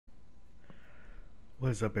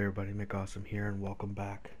What's up everybody, McAwesome here and welcome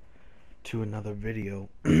back to another video.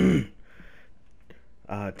 Today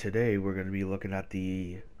we're going to be looking at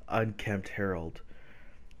the Unkempt Harold.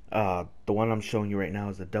 The one I'm showing you right now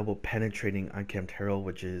is the double penetrating Unkempt Harold,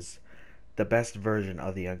 which is the best version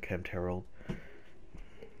of the Unkempt Harold.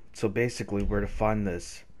 So basically where to find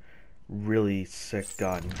this really sick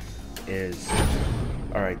gun is,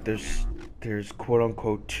 alright, there's quote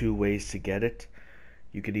unquote two ways to get it.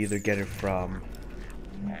 You could either get it from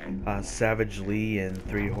Savage Lee and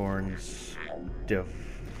Three Horns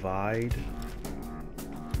Divide.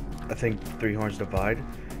 I think Three Horns Divide,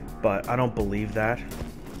 but I don't believe that.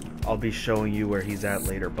 I'll be showing you where he's at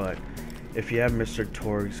later, but if you have Mr.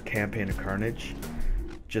 Torg's Campaign of Carnage,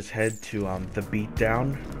 just head to the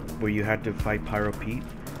Beatdown, where you had to fight Pyro Pete.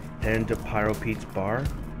 Head into Pyro Pete's bar,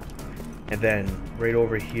 and then right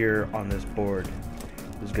over here on this board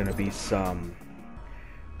there's gonna be some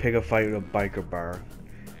pick a fight with a biker bar.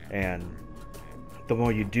 And the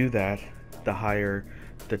more you do that, the higher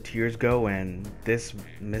the tiers go, and this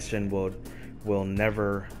mission will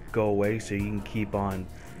never go away, so you can keep on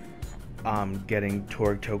getting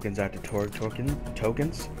Torg tokens after Torg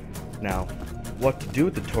tokens. Now, what to do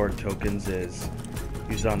with the Torg tokens is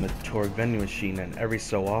use on the Torg vending machine, and every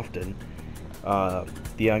so often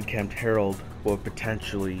the Unkempt Harold will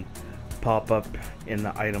potentially pop up in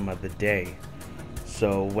the item of the day.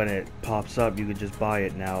 So when it pops up, you could just buy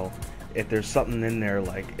it. Now, if there's something in there,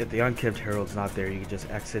 like if the Unkempt Harold's not there, you can just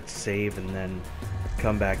exit, save, and then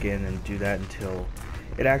come back in and do that until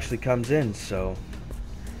it actually comes in. So,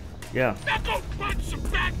 yeah.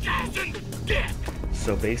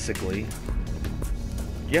 So basically,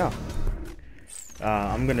 yeah.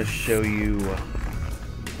 I'm gonna show you.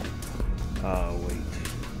 Wait.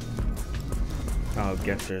 Oh, I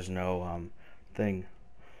guess there's no thing.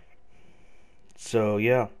 So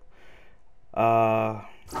yeah, I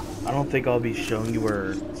don't think I'll be showing you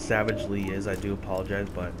where Savage Lee is. I do apologize,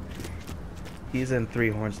 but he's in Three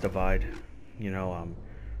Horns Divide. You know,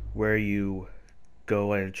 where you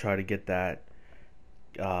go and try to get that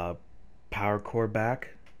power core back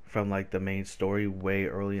from like the main story way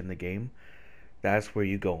early in the game. That's where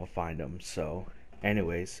you go and find him. So,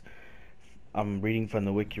 anyways, I'm reading from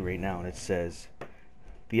the wiki right now, and it says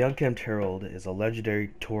the Unkempt Harold is a legendary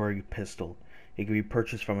Torg pistol. It can be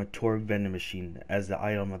purchased from a Torg vending machine as the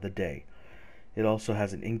item of the day. It also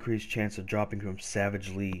has an increased chance of dropping from Savage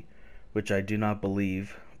Lee, which I do not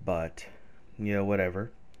believe, but, you know,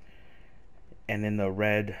 whatever. And in the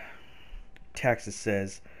red text it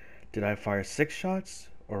says, did I fire 6 shots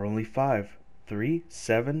or only 5? 3?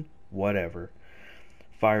 7? Whatever.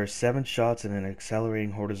 Fire 7 shots in an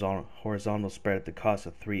accelerating horizontal spread at the cost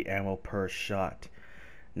of 3 ammo per shot.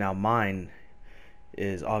 Now mine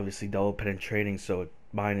is obviously double penetrating, so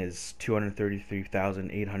mine is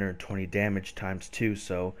 233,820 damage times 2,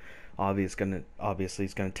 so obviously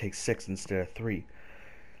it's gonna take 6 instead of 3.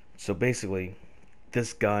 So basically,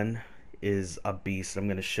 this gun is a beast. I'm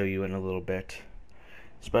gonna show you in a little bit.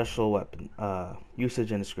 Special weapon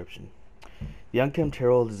usage and description. The Unkempt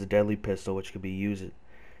Harold is a deadly pistol which can be used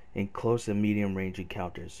in close and medium range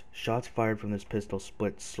encounters. Shots fired from this pistol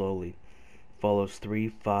split slowly. Follows 3,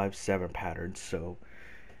 5, 7 patterns. So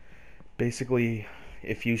basically,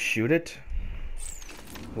 if you shoot it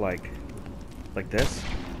like this,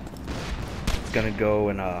 it's gonna go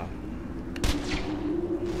in a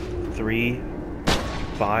 3,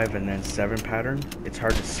 5, and then 7 pattern. It's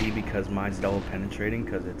hard to see because mine's double penetrating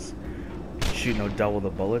because it's shooting out double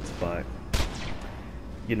the bullets, but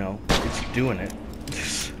you know, it's doing it.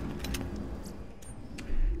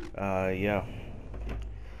 Yeah.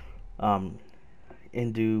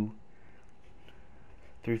 Into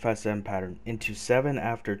 3, 5, 7 pattern. Into 7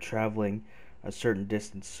 after traveling a certain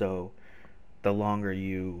distance. So the longer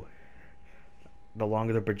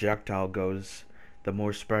the projectile goes, the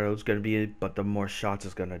more spread out it's gonna be, but the more shots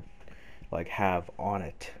it's gonna like have on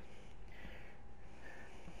it.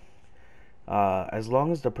 As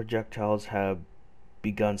long as the projectiles have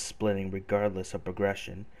begun splitting regardless of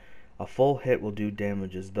progression, a full hit will do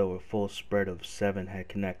damage as though a full spread of 7 had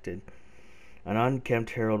connected. An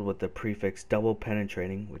Unkempt Harold with the prefix double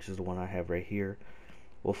penetrating, which is the one I have right here,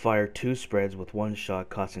 will fire 2 spreads with 1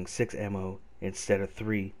 shot costing 6 ammo instead of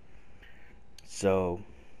 3. So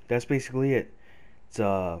that's basically it. It's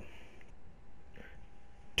a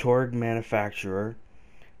Torg manufacturer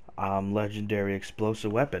legendary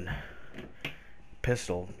explosive weapon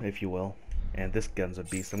pistol, if you will. And this gun's a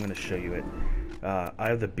beast. I'm going to show you it. I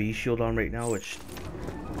have the B shield on right now, which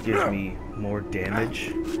gives me more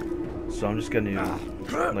damage. So I'm just going to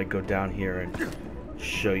like go down here and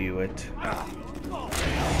show you it.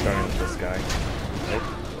 Starting with this guy. Nope.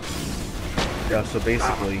 Yeah, so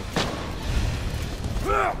basically,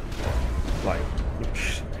 like,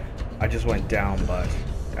 I just went down, but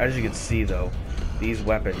as you can see though, these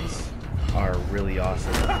weapons are really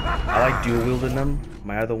awesome. I like dual wielding them.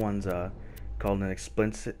 My other one's called an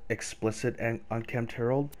explicit and Unkempt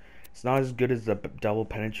Harold. It's not as good as the double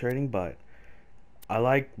penetrating, but I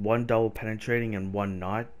like one double penetrating and one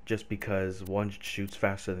not, just because one shoots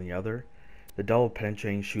faster than the other. The double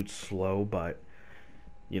penetrating shoots slow, but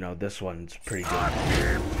you know, this one's pretty good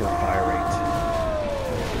for fire rate.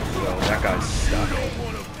 So that guy's stuck.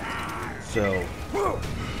 So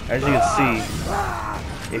as you can see,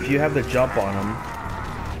 if you have the jump on him,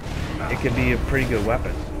 it can be a pretty good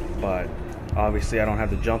weapon. But obviously I don't have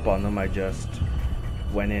the jump on them. I just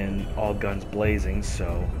went in all guns blazing,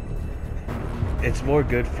 so it's more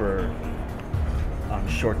good for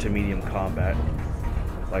short to medium combat.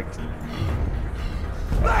 Like,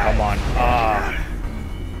 come on.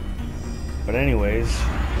 But anyways,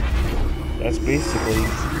 that's basically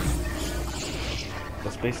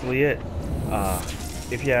it.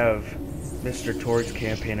 If you have Mr. Torgue's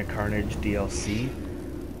Campaign of Carnage DLC,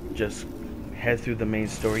 just head through the main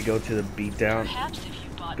story, go to the beatdown,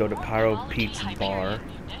 go to Pyro Pete's bar,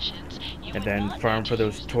 and then farm for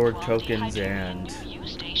those Torgue tokens and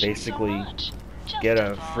basically get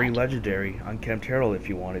a free legendary Unkempt Harold if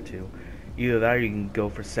you wanted to. Either that or you can go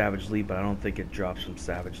for Savage Lee, but I don't think it drops from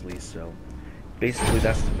Savage Lee. So basically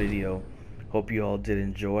that's the video. Hope you all did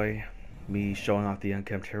enjoy me showing off the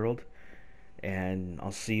Unkempt Harold, and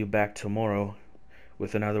I'll see you back tomorrow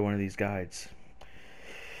with another one of these guides.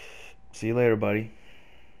 See you later, buddy.